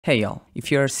Hey y'all,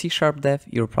 if you're a C# dev,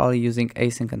 you're probably using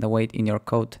async and await in your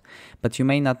code, but you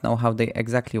may not know how they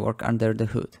exactly work under the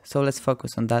hood. So let's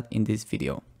focus on that in this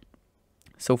video.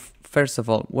 So first of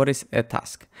all, what is a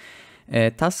task?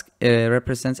 A task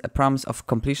represents a promise of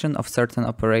completion of certain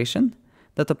operation.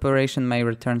 That operation may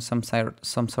return some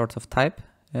sort of type,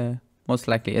 most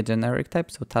likely a generic type,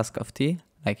 so task of t,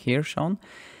 like here shown,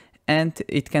 and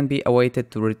it can be awaited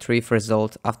to retrieve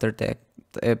result after the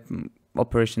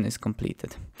operation is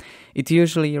completed. It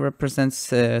usually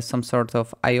represents some sort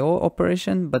of IO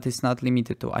operation, but it's not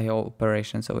limited to IO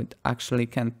operation, so it actually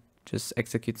can just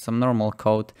execute some normal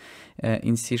code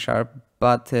in C#,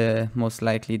 but most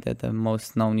likely the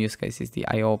most known use case is the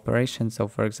IO operation. So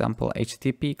for example,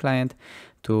 HTTP client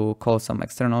to call some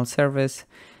external service,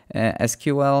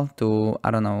 SQL to,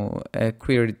 I don't know,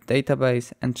 query the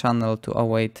database, and channel to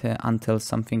await until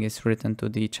something is written to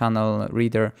the channel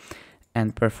reader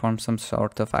and perform some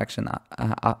sort of action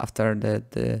after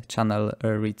the channel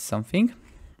reads something.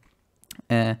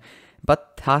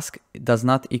 But task does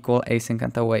not equal async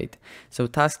and await. So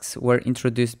tasks were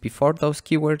introduced before those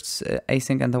keywords,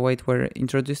 async and await, were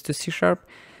introduced to C#,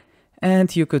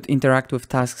 and you could interact with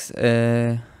tasks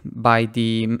by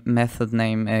the method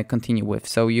name continue with.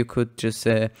 So you could just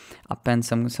append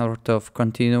some sort of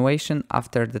continuation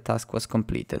after the task was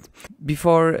completed.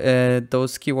 Before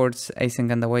those keywords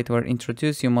async and await were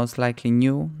introduced, you most likely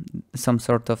knew some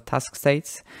sort of task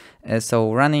states.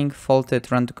 So running,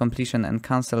 faulted, run to completion, and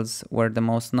cancels were the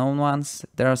most known ones.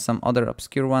 There are some other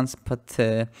obscure ones, but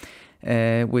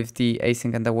with the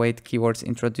async and await keywords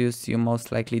introduced, you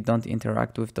most likely don't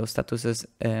interact with those statuses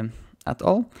at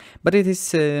all. But it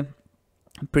is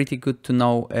pretty good to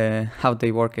know how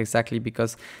they work exactly,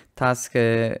 because tasks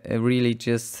really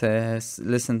just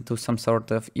listen to some sort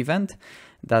of event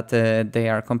that they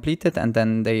are completed, and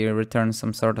then they return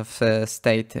some sort of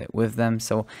state with them.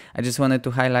 So I just wanted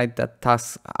to highlight that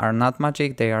tasks are not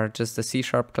magic. They are just a C#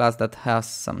 class that has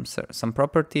some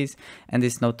properties and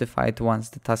is notified once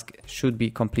the task should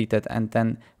be completed, and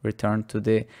then return to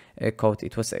the code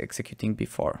it was executing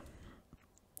before.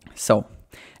 So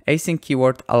async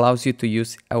keyword allows you to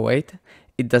use await.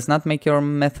 It does not make your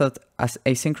method as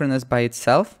asynchronous by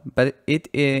itself, but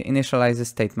it initializes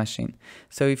state machine.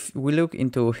 So if we look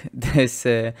into this,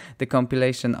 the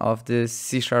compilation of the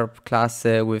C# class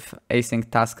with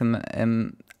async task,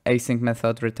 async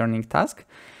method returning task,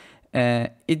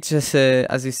 it just,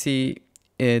 as you see,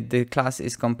 the class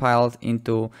is compiled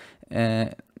into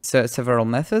several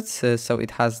methods. So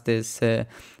it has this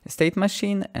state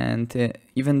machine, and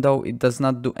even though it does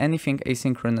not do anything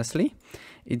asynchronously,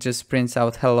 it just prints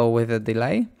out hello with a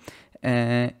delay.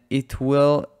 It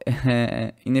will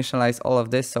initialize all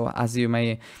of this. So as you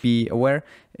may be aware,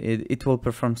 it will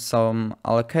perform some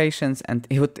allocations, and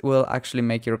it will actually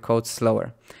make your code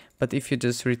slower. But if you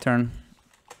just return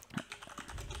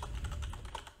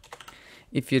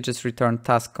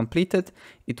task completed,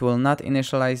 it will not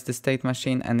initialize the state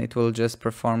machine, and it will just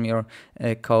perform your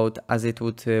code as it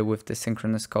would with the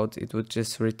synchronous code. It would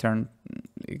just return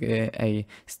a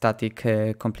static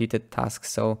completed task.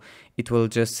 So it will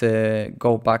just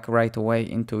go back right away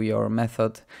into your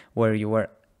method where you were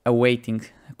awaiting,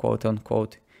 quote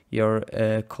unquote, your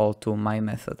call to my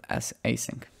method as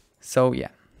async. So yeah.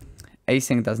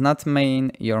 Async does not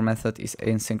mean your method is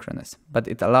asynchronous, but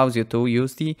it allows you to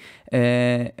use the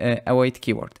await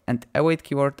keyword. And await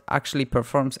keyword actually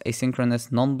performs a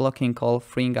synchronous non-blocking call,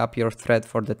 freeing up your thread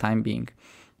for the time being.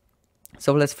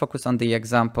 So let's focus on the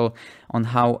example on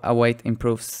how await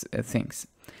improves things.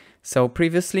 So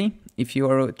previously, if you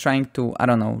were trying to, I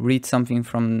don't know, read something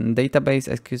from database,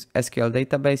 SQL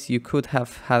database, you could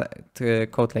have had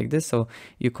code like this. So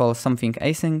you call something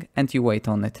async and you wait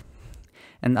on it.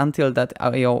 And until that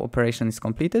IO operation is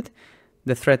completed,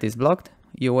 the thread is blocked.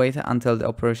 You wait until the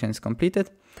operation is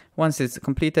completed. Once it's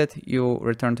completed, you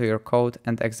return to your code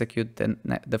and execute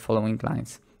the following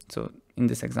lines. So in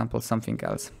this example, something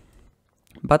else.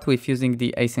 But with using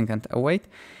the async and await,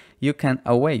 you can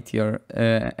await your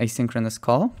asynchronous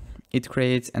call. It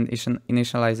creates and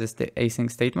initializes the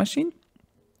async state machine,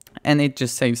 and it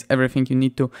just saves everything you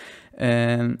need to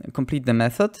complete the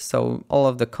method. So all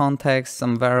of the context,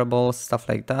 some variables, stuff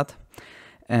like that.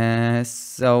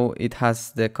 So it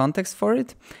has the context for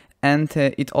it, and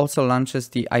it also launches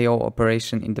the IO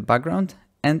operation in the background,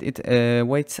 and it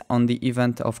waits on the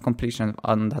event of completion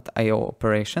on that IO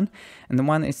operation. And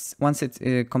once it's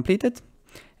completed,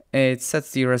 it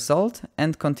sets the result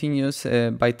and continues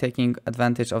by taking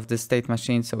advantage of the state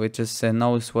machine. So it just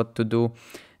knows what to do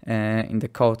in the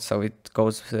code. So it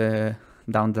goes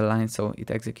down the line, so it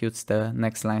executes the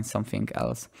next line something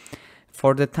else.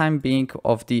 for the time being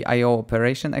of the IO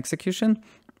operation execution,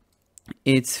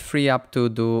 it's free up to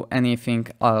do anything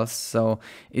else. So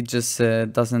it just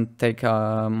doesn't take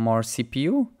more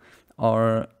CPU,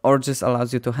 or just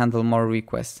allows you to handle more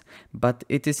requests. But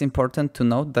it is important to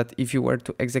note that if you were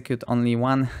to execute only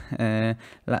one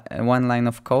line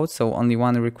of code, so only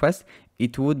one request,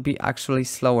 it would be actually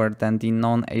slower than the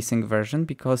non-async version,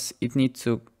 because it needs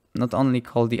to not only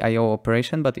call the IO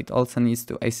operation, but it also needs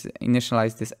to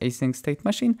initialize this async state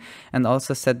machine and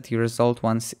also set the result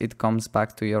once it comes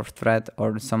back to your thread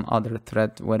or some other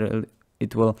thread, whether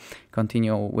it will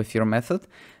continue with your method.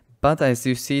 But as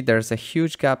you see, there's a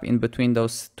huge gap in between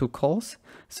those two calls.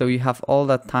 So you have all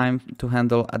that time to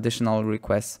handle additional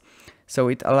requests. So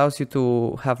it allows you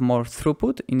to have more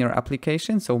throughput in your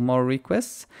application, so more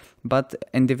requests, but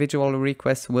individual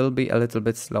requests will be a little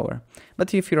bit slower.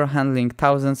 But if you're handling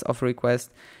thousands of requests,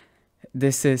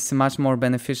 this is much more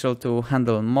beneficial to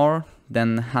handle more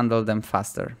than handle them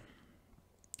faster.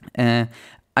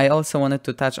 I also wanted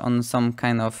to touch on some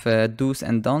kind of do's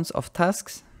and don'ts of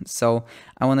tasks. So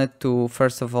I wanted to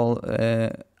first of all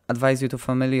advise you to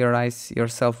familiarize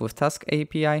yourself with Task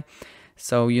API.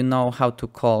 So you know how to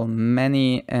call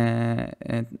many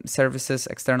services,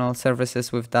 external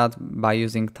services with that by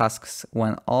using tasks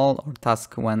when all or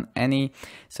task when any.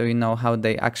 So you know how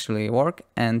they actually work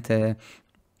and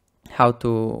how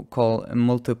to call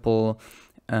multiple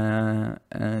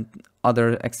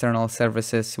other external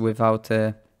services without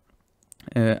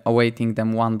awaiting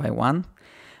them one by one.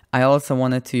 I also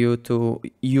wanted you to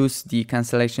use the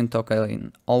cancellation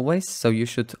token always, so you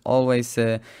should always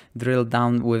drill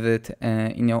down with it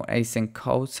in your async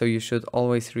code. So you should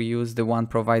always reuse the one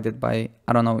provided by,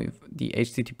 I don't know, if the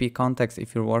HTTP context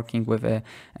if you're working with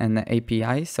an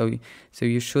API. So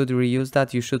you should reuse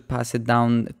that. You should pass it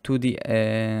down to the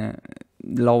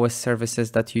lowest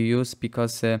services that you use,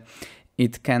 because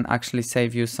it can actually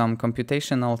save you some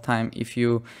computational time if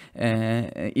you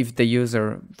if the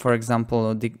user, for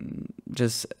example,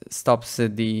 just stops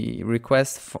the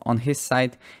request on his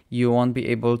side. You won't be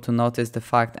able to notice the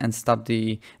fact and stop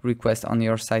the request on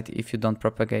your side if you don't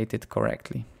propagate it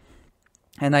correctly.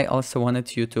 And I also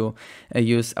wanted you to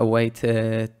use await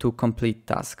to complete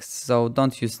tasks. So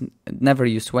never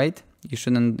use wait. You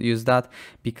shouldn't use that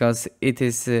because it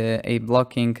is a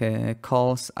blocking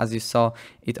calls. As you saw,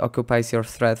 it occupies your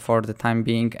thread for the time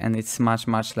being, and it's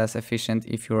much less efficient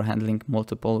if you're handling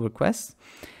multiple requests.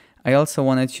 I also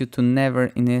wanted you to never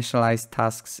initialize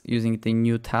tasks using the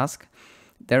new task.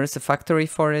 There is a factory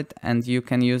for it, and you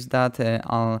can use that.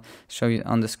 I'll show you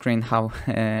on the screen how,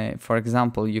 for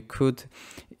example, you could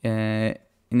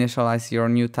initialize your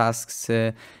new tasks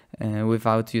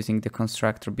without using the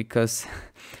constructor, because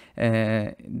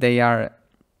they are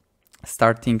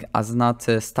starting as not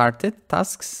started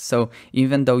tasks. So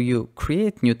even though you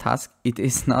create new tasks, it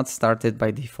is not started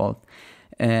by default.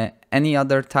 Any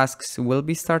other tasks will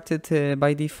be started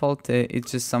by default.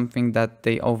 It's just something that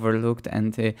they overlooked,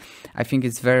 and I think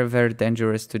it's very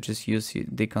dangerous to just use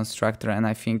the constructor. And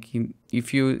I think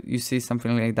if you see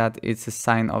something like that, it's a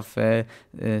sign of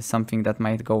something that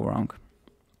might go wrong.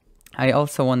 I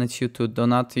also wanted you to do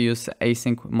not use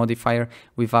async modifier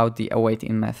without the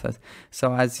awaiting method.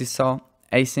 So as you saw,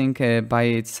 async by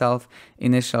itself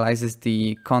initializes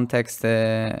the context,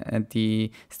 the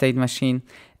state machine,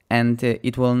 and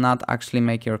it will not actually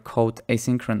make your code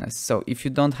asynchronous. So if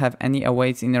you don't have any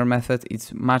awaits in your method,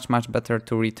 it's much better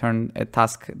to return a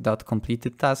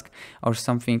task.completed task or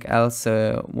something else,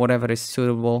 whatever is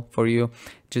suitable for you.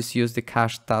 Just use the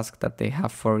cached task that they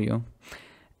have for you.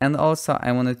 And also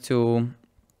I wanted to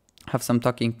have some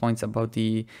talking points about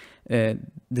the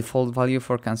default value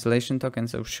for cancellation token.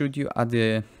 So should you add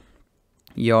in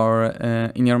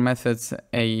your methods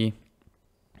a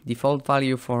default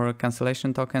value for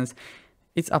cancellation tokens?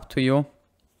 It's up to you.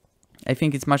 I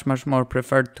think it's much more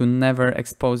preferred to never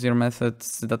expose your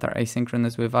methods that are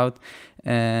asynchronous without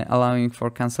allowing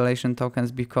for cancellation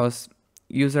tokens, because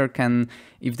user can,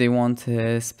 if they want,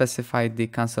 specify the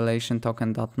cancellation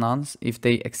token.nonce if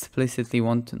they explicitly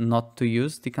want not to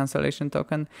use the cancellation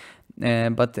token.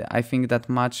 But I think that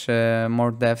much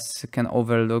more devs can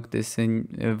overlook this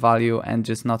value and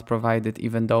just not provide it,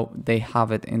 even though they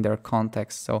have it in their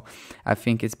context. So I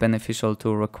think it's beneficial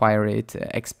to require it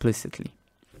explicitly.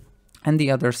 And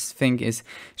the other thing is,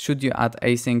 should you add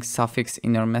async suffix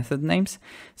in your method names?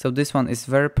 So this one is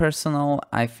very personal.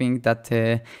 I think that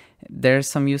there's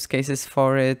some use cases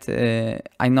for it.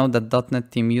 I know that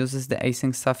 .NET team uses the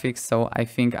async suffix, so I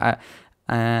think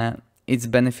it's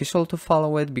beneficial to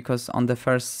follow it, because on the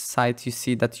first side you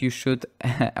see that you should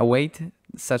await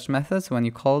such methods when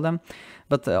you call them,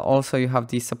 but also you have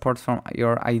the support from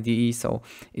your IDE, so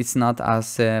it's not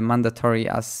as mandatory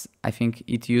as I think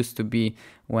it used to be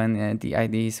when the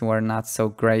IDEs were not so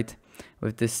great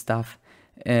with this stuff.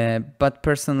 But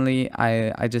personally,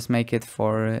 I just make it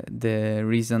for the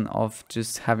reason of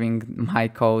just having my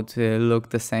code look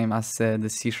the same as the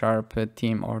C#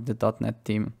 team or the .NET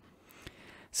team.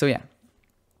 So yeah,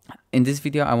 in this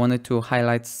video I wanted to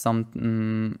highlight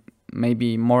some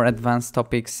maybe more advanced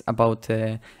topics about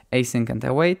async and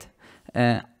await.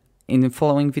 In the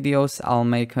following videos I'll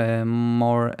make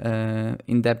more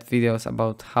in-depth videos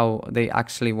about how they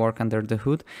actually work under the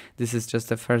hood. This is just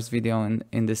the first video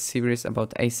in this series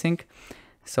about async.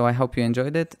 So I hope you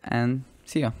enjoyed it, and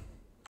see you.